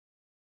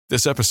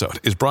This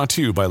episode is brought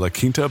to you by La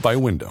Quinta by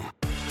Wyndham.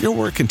 Your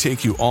work can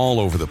take you all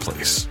over the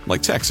place,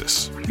 like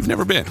Texas. You've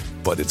never been,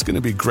 but it's going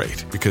to be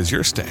great because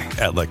you're staying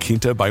at La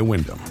Quinta by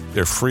Wyndham.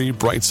 Their free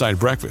Bright Side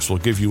breakfast will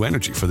give you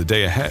energy for the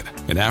day ahead.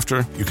 And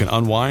after, you can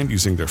unwind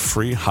using their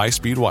free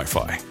high-speed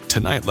Wi-Fi.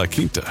 Tonight, La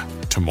Quinta.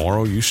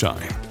 Tomorrow, you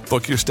shine.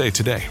 Book your stay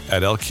today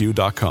at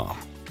lq.com.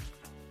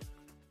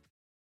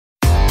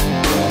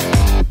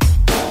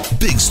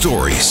 Big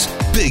stories,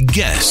 big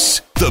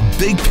guests, the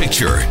big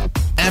picture.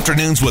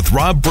 Afternoons with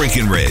Rob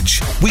Breckenridge.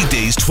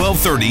 Weekdays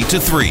 1230 to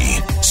 3,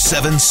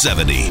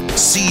 770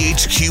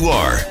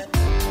 CHQR.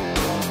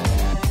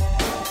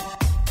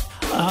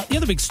 The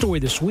other big story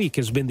this week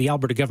has been the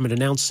Alberta government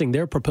announcing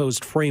their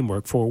proposed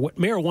framework for what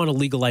marijuana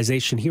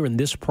legalization here in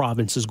this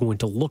province is going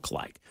to look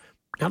like.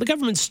 Now, the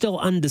government's still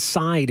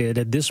undecided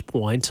at this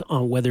point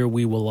on whether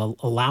we will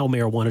allow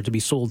marijuana to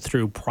be sold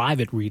through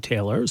private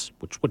retailers,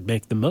 which would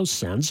make the most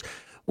sense,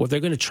 or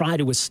they're going to try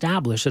to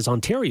establish, as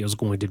Ontario is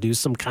going to do,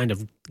 some kind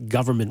of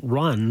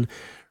government-run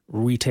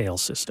retail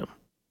system,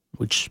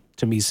 which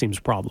to me seems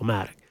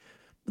problematic.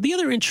 The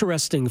other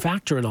interesting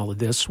factor in all of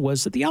this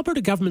was that the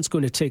Alberta government's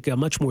going to take a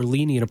much more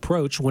lenient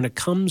approach when it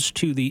comes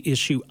to the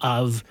issue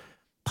of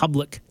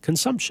public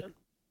consumption.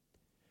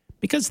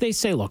 Because they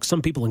say, look,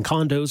 some people in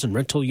condos and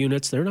rental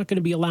units, they're not going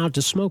to be allowed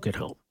to smoke at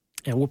home.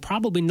 And we're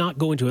probably not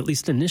going to, at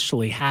least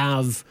initially,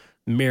 have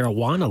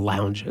marijuana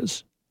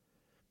lounges.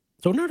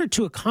 So in order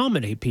to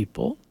accommodate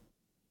people,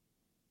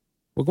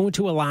 we're going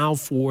to allow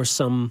for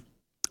some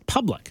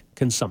public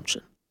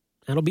consumption.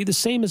 And it'll be the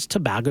same as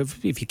tobacco.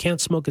 If you can't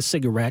smoke a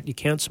cigarette, you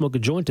can't smoke a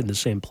joint in the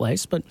same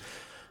place. But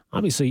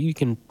obviously you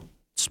can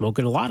smoke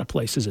in a lot of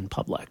places in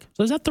public.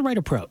 So is that the right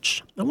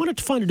approach? I wanted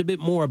to find out a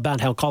bit more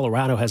about how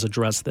Colorado has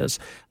addressed this.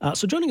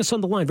 So joining us on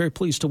the line, very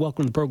pleased to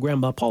welcome to the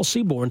program Paul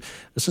Seaborn,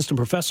 Assistant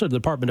Professor at the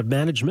Department of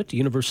Management at the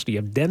University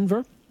of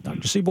Denver.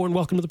 Dr. Seaborn,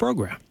 welcome to the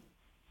program.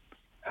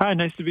 Hi,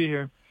 nice to be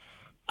here.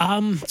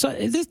 So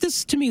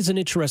this to me is an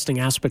interesting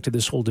aspect of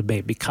this whole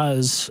debate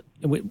because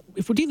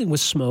if we're dealing with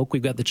smoke,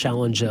 we've got the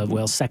challenge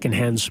of,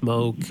 secondhand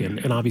smoke,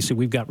 and obviously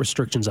we've got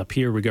restrictions up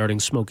here regarding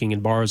smoking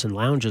in bars and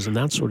lounges and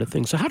that sort of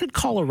thing. So how did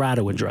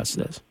Colorado address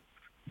this?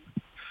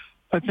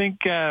 I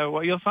think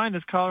what you'll find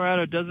is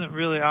Colorado doesn't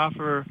really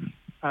offer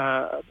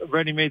a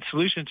ready-made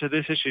solution to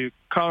this issue.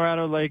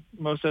 Colorado, like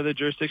most other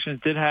jurisdictions,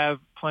 did have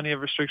plenty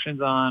of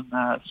restrictions on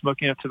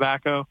smoking of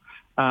tobacco.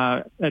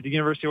 At the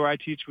university where I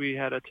teach, we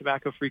had a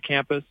tobacco-free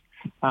campus.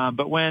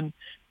 But when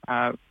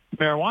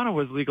marijuana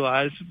was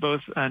legalized,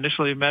 both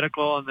initially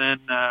medical and then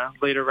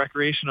later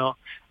recreational,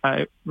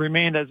 it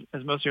remained, as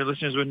most of your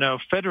listeners would know,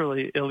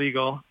 federally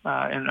illegal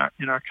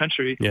in our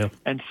country. Yeah.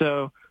 And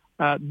so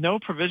no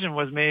provision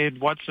was made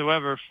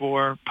whatsoever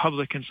for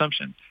public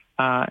consumption.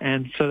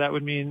 And so that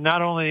would mean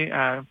not only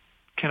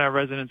can our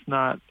residents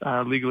not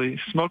legally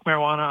smoke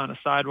marijuana on a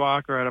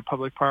sidewalk or at a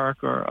public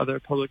park or other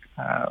public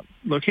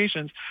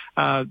locations,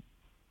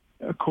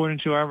 according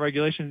to our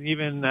regulations,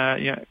 even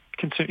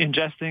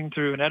ingesting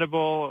through an edible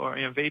or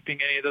vaping,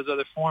 any of those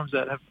other forms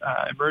that have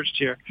emerged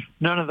here,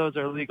 none of those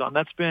are legal. And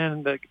that's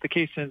been the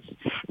case since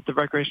the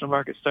recreational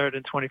market started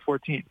in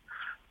 2014.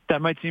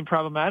 That might seem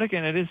problematic,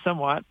 and it is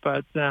somewhat,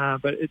 but there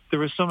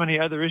were so many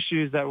other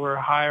issues that were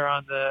higher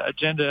on the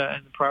agenda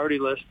and the priority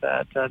list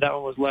that that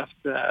one was left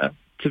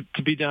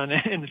to be done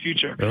in the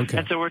future. Okay.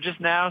 And so we're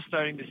just now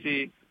starting to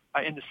see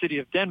in the city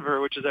of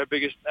Denver, which is our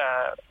biggest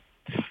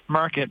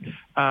market,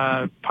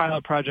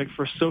 pilot project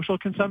for social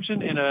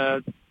consumption in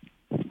a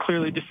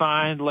clearly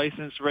defined,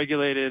 licensed,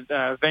 regulated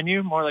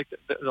venue, more like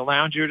the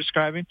lounge you were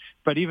describing,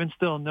 but even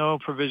still no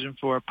provision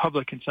for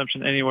public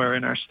consumption anywhere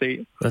in our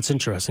state. That's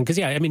interesting because,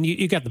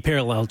 you got the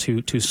parallel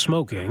to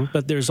smoking,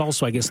 but there's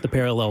also, I guess, the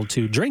parallel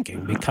to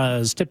drinking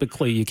because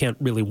typically you can't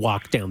really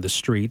walk down the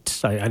street.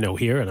 I know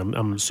here, and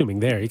I'm assuming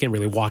there, you can't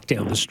really walk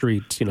down the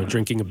street,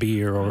 drinking a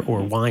beer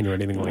or wine or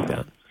anything like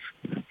that.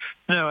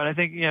 No, and I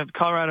think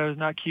Colorado is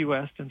not Key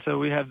West, and so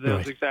we have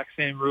those exact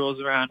same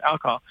rules around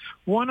alcohol.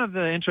 One of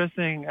the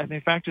interesting, I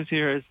think, factors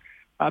here is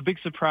a big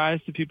surprise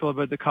to people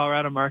about the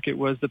Colorado market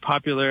was the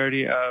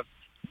popularity of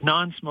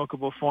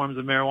non-smokable forms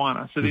of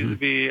marijuana. So these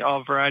would be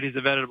all varieties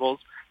of edibles.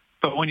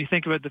 But when you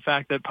think about the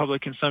fact that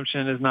public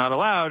consumption is not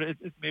allowed,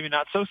 it's maybe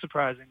not so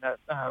surprising that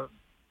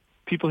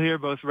people here,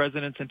 both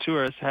residents and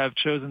tourists, have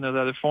chosen those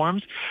other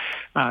forms.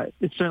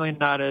 It's certainly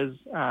not as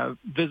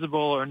visible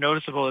or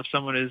noticeable if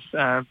someone is,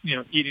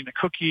 eating a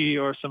cookie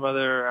or some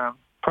other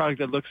product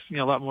that looks,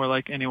 a lot more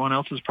like anyone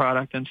else's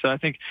product. And so I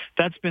think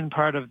that's been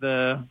part of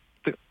the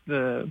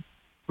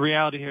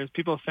reality here is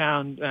people have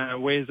found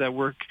ways that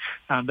work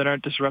that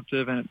aren't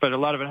disruptive, but a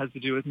lot of it has to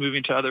do with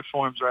moving to other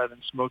forms rather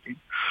than smoking.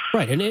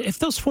 Right, and if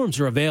those forms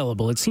are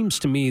available, it seems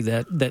to me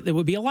that it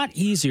would be a lot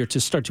easier to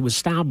start to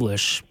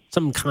establish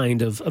some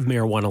kind of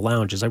marijuana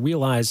lounges. I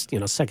realize,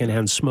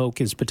 secondhand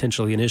smoke is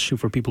potentially an issue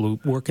for people who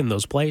work in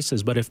those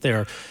places, but if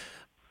they're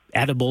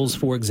edibles,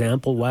 for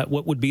example,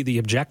 what would be the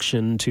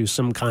objection to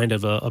some kind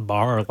of a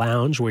bar or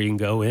lounge where you can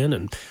go in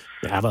and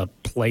have a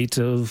plate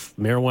of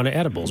marijuana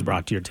edibles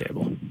brought to your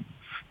table?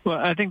 Well,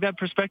 I think that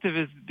perspective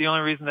is the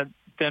only reason that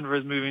Denver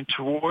is moving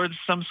towards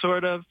some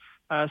sort of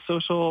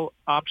social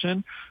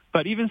option.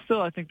 But even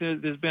still, I think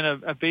there's been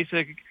a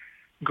basic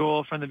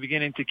goal from the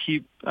beginning to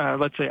keep,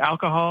 let's say,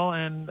 alcohol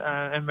and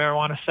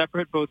marijuana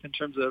separate, both in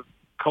terms of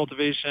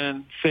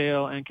cultivation,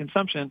 sale, and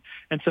consumption.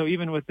 And so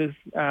even with this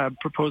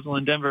proposal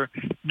in Denver,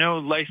 no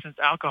licensed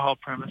alcohol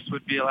premise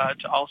would be allowed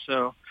to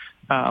also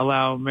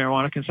allow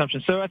marijuana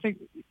consumption. So I think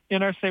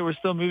in our state, we're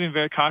still moving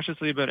very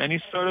cautiously about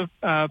any sort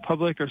of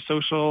public or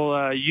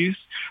social use.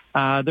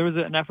 There was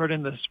an effort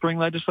in the spring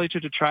legislature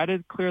to try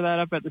to clear that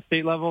up at the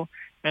state level,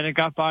 and it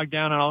got bogged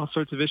down on all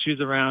sorts of issues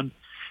around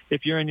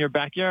if you're in your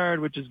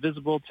backyard, which is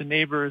visible to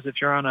neighbors, if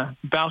you're on a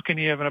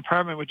balcony of an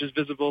apartment, which is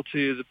visible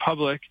to the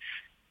public,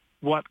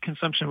 what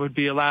consumption would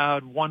be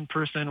allowed, one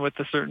person with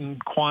a certain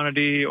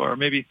quantity, or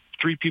maybe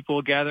three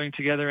people gathering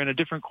together in a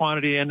different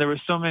quantity. And there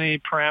were so many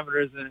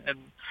parameters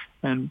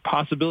and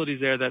possibilities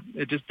there that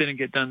it just didn't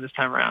get done this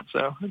time around.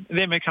 So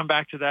they may come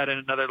back to that in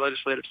another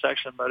legislative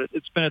section, but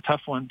it's been a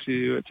tough one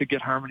to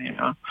get harmony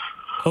on.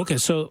 Okay,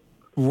 so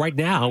right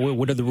now,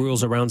 what are the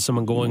rules around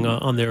someone going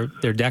on their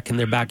deck in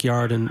their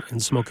backyard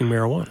and smoking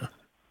marijuana?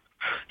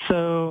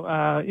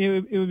 So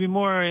it would be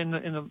more in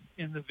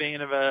the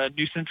vein of a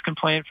nuisance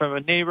complaint from a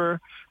neighbor,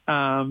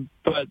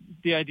 but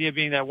the idea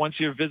being that once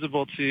you're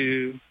visible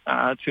to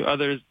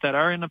others that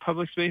are in the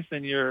public space,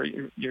 then you're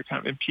kind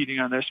of impeding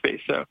on their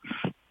space. So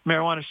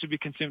marijuana should be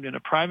consumed in a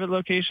private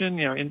location,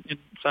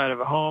 inside of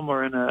a home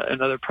or in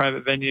another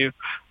private venue,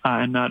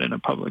 and not in a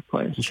public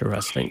place.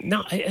 Interesting.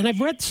 Now, and I've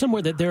read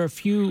somewhere that there are a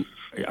few.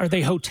 Are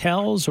they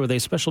hotels or are they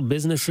special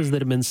businesses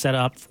that have been set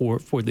up for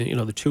the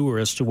the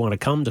tourists who want to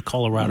come to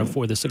Colorado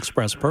for this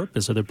express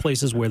purpose? Are there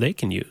places where they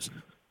can use?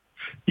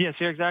 Yes,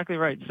 you're exactly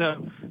right.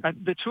 So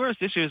the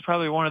tourist issue is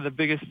probably one of the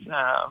biggest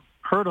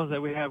hurdles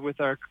that we have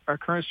with our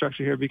current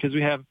structure here, because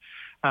we have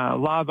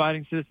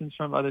law-abiding citizens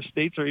from other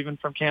states or even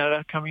from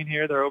Canada coming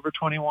here. They're over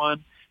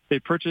 21. They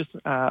purchase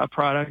a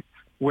product.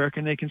 Where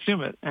can they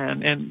consume it?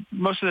 And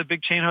most of the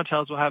big chain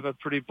hotels will have a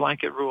pretty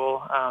blanket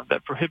rule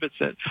that prohibits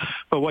it.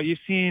 But what you've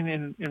seen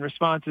in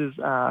response is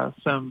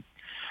some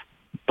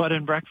bed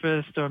and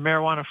breakfast or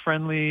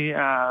marijuana-friendly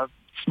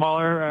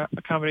smaller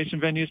accommodation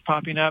venues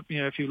popping up.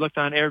 If you looked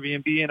on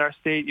Airbnb in our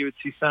state, you would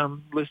see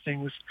some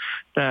listings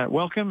that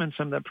welcome and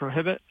some that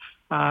prohibit.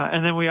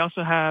 And then we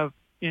also have,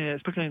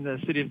 especially in the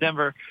city of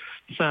Denver,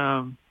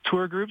 some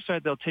tour groups,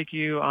 right? They'll take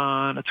you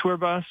on a tour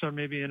bus or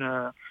maybe in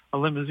a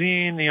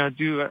limousine,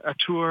 do a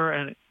tour.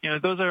 And,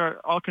 those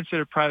are all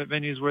considered private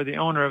venues where the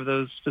owner of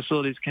those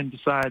facilities can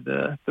decide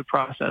the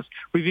process.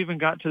 We've even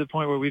got to the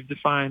point where we've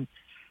defined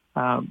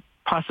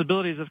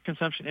possibilities of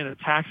consumption in a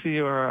taxi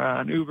or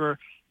an Uber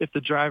if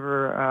the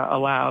driver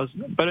allows,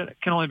 but it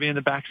can only be in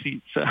the back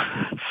seat. So,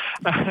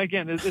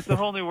 again, it's a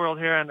whole new world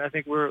here, and I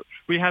think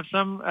we have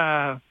some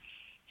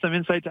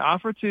insight to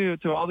offer to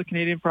all the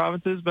Canadian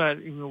provinces, but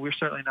we're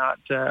certainly not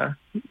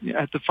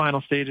at the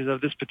final stages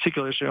of this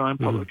particular issue on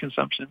public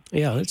consumption.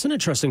 Yeah, it's an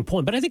interesting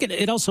point, but I think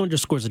it also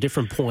underscores a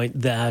different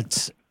point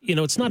that,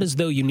 it's not as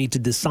though you need to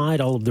decide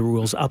all of the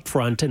rules up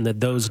front and that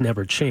those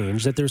never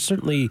change, that there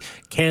certainly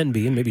can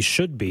be and maybe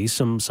should be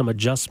some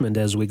adjustment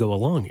as we go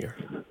along here.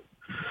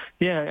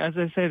 Yeah, as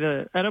I say,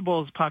 the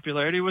edibles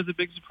popularity was a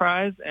big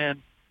surprise,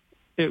 and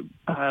it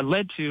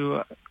led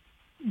to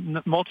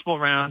multiple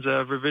rounds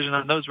of revision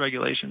on those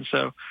regulations.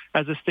 So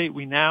as a state,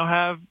 we now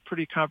have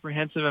pretty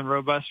comprehensive and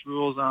robust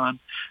rules on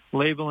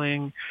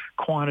labeling,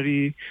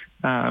 quantity,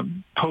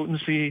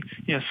 potency.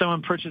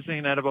 Someone purchasing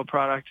an edible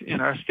product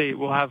in our state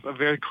will have a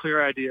very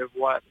clear idea of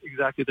what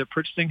exactly they're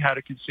purchasing, how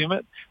to consume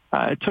it.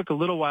 It took a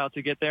little while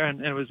to get there,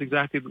 and it was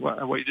exactly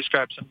what you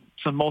described,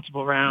 some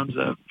multiple rounds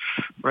of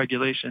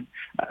regulation.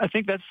 I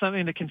think that's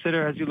something to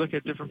consider as you look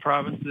at different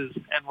provinces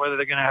and whether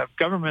they're going to have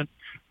government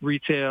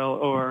retail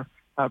or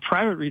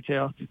private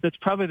retail. That's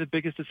probably the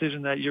biggest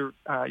decision that your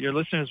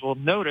listeners will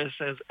notice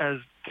as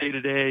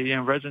day-to-day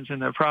residents in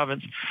their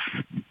province.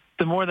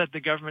 The more that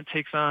the government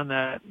takes on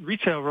that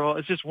retail role,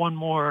 it's just one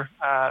more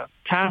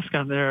task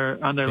on their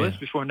list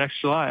before next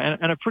July,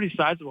 and a pretty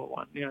sizable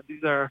one.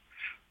 These are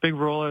big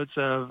rollouts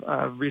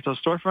of retail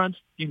storefronts.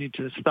 You need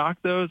to stock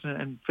those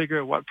and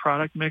figure out what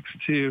product mix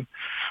to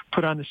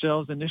put on the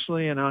shelves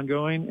initially and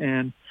ongoing.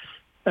 And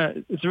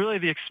it's really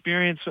the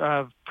experience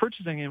of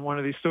purchasing in one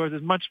of these stores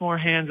is much more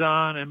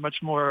hands-on and much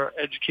more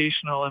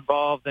educational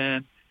involved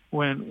than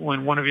when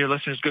one of your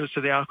listeners goes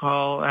to the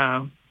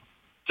alcohol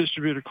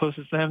distributor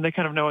closest to them. They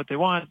kind of know what they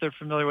want. They're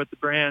familiar with the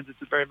brands.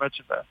 It's very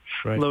much of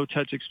a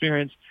low-touch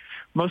experience.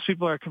 Most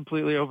people are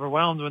completely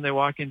overwhelmed when they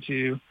walk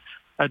into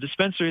a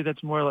dispensary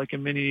that's more like a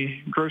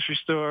mini grocery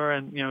store,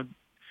 and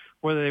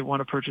whether they want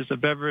to purchase a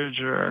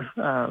beverage or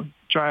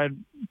dried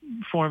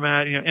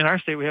format. In our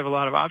state, we have a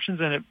lot of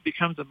options, and it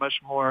becomes a much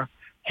more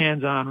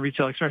hands-on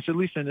retail experience, at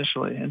least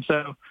initially. And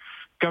so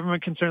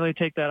government can certainly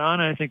take that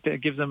on, and I think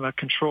that gives them a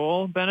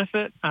control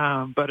benefit,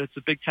 but it's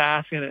a big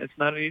task, and it's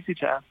not an easy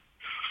task.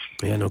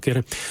 Yeah, no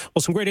kidding.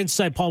 Well, some great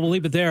insight, Paul. We'll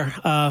leave it there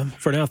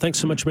for now. Thanks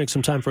so much for making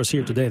some time for us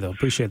here today, though.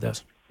 Appreciate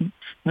this.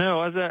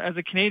 No, as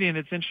a Canadian,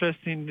 it's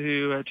interesting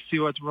to see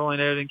what's rolling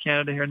out in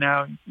Canada here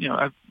now.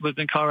 I've lived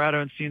in Colorado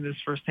and seen this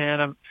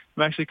firsthand. I'm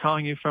actually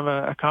calling you from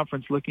a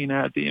conference looking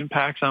at the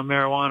impacts on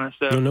marijuana.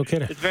 So no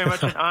kidding. It's very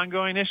much an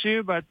ongoing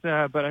issue, but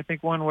I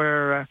think one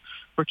where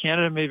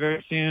Canada may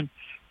very soon,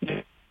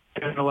 in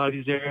a lot of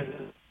these areas,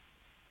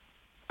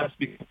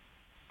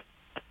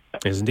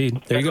 is indeed.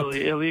 There you go.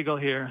 Illegal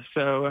here.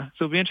 So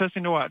it'll be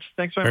interesting to watch.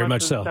 Thanks very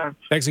much so. Time.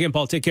 Thanks again,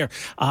 Paul. Take care.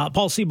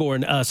 Paul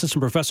Seaborn,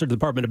 assistant professor at the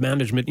Department of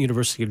Management,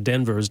 University of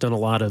Denver, has done a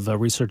lot of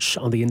research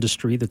on the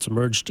industry that's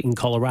emerged in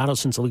Colorado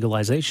since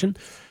legalization.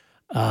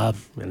 And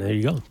there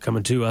you go,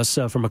 coming to us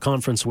from a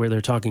conference where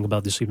they're talking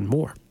about this even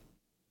more.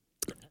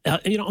 On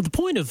the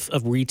point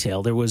of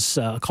retail, there was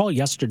a call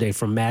yesterday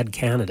from Mad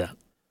Canada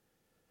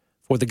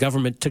for the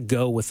government to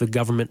go with the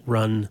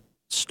government-run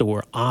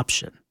store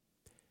option.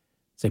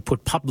 They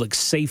put public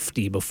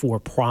safety before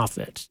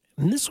profit.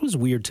 And this was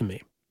weird to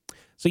me.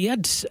 So you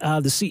had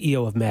the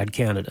CEO of Mad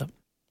Canada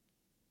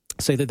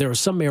say that there are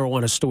some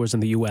marijuana stores in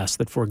the U.S.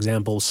 that, for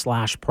example,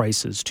 slash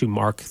prices to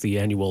mark the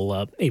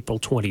annual April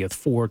 20th,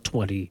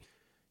 420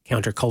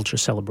 counterculture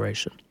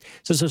celebration.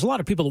 Says there's a lot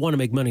of people who want to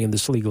make money in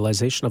this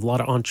legalization, of a lot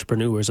of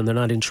entrepreneurs, and they're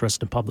not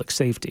interested in public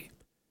safety.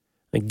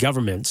 I think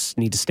governments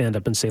need to stand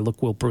up and say,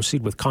 look, we'll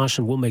proceed with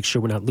caution. We'll make sure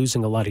we're not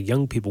losing a lot of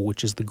young people,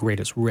 which is the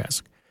greatest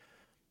risk.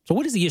 So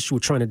what is the issue we're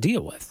trying to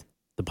deal with?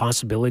 The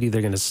possibility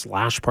they're going to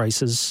slash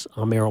prices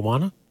on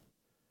marijuana?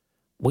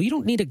 Well, you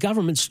don't need a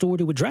government store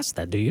to address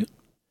that, do you?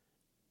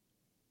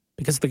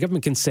 Because the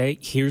government can say,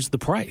 here's the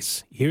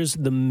price. Here's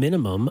the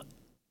minimum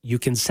you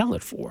can sell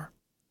it for.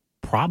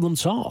 Problem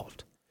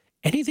solved.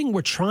 Anything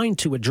we're trying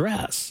to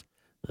address,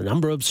 the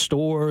number of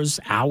stores,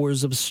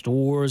 hours of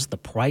stores, the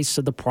price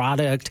of the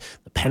product,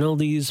 the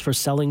penalties for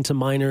selling to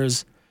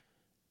minors,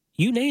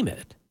 you name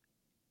it.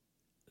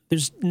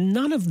 There's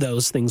none of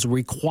those things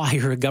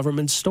require a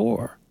government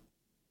store.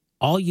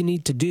 All you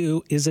need to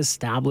do is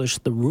establish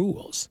the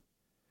rules.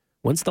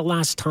 When's the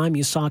last time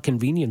you saw a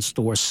convenience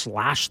store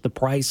slash the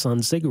price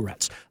on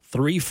cigarettes?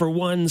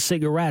 3-for-1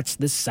 cigarettes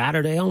this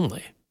Saturday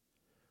only.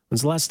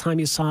 When's the last time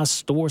you saw a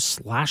store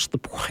slash the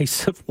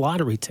price of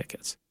lottery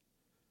tickets?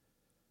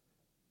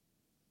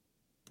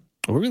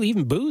 Or really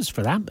even booze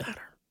for that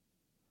matter.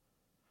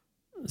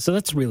 So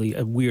that's really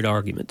a weird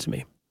argument to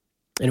me.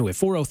 Anyway,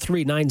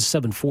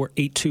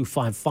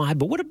 403-974-8255.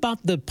 But what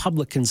about the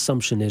public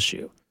consumption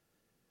issue?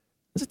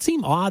 Does it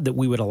seem odd that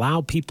we would allow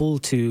people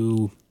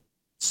to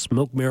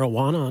smoke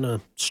marijuana on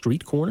a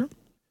street corner?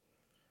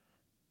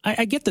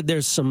 I get that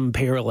there's some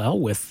parallel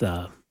with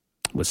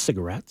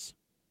cigarettes.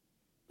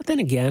 But then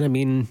again, I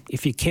mean,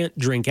 if you can't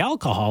drink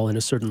alcohol in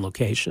a certain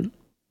location,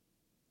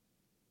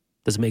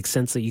 does it make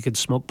sense that you could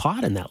smoke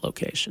pot in that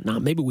location? Now,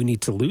 maybe we need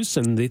to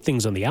loosen the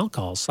things on the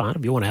alcohol side.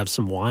 If you want to have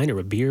some wine or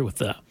a beer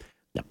with a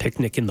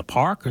picnic in the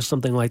park or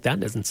something like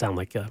that, doesn't sound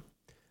like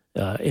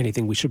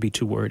anything we should be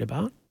too worried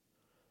about.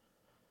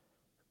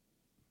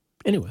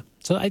 Anyway,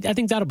 so I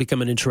think that'll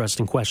become an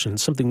interesting question.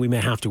 It's something we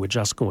may have to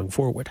adjust going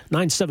forward.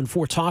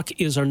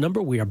 974-TALK is our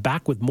number. We are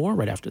back with more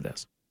right after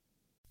this.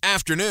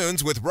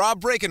 Afternoons with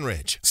Rob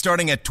Breckenridge,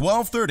 starting at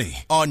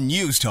 12:30 on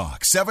News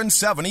Talk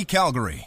 770 Calgary.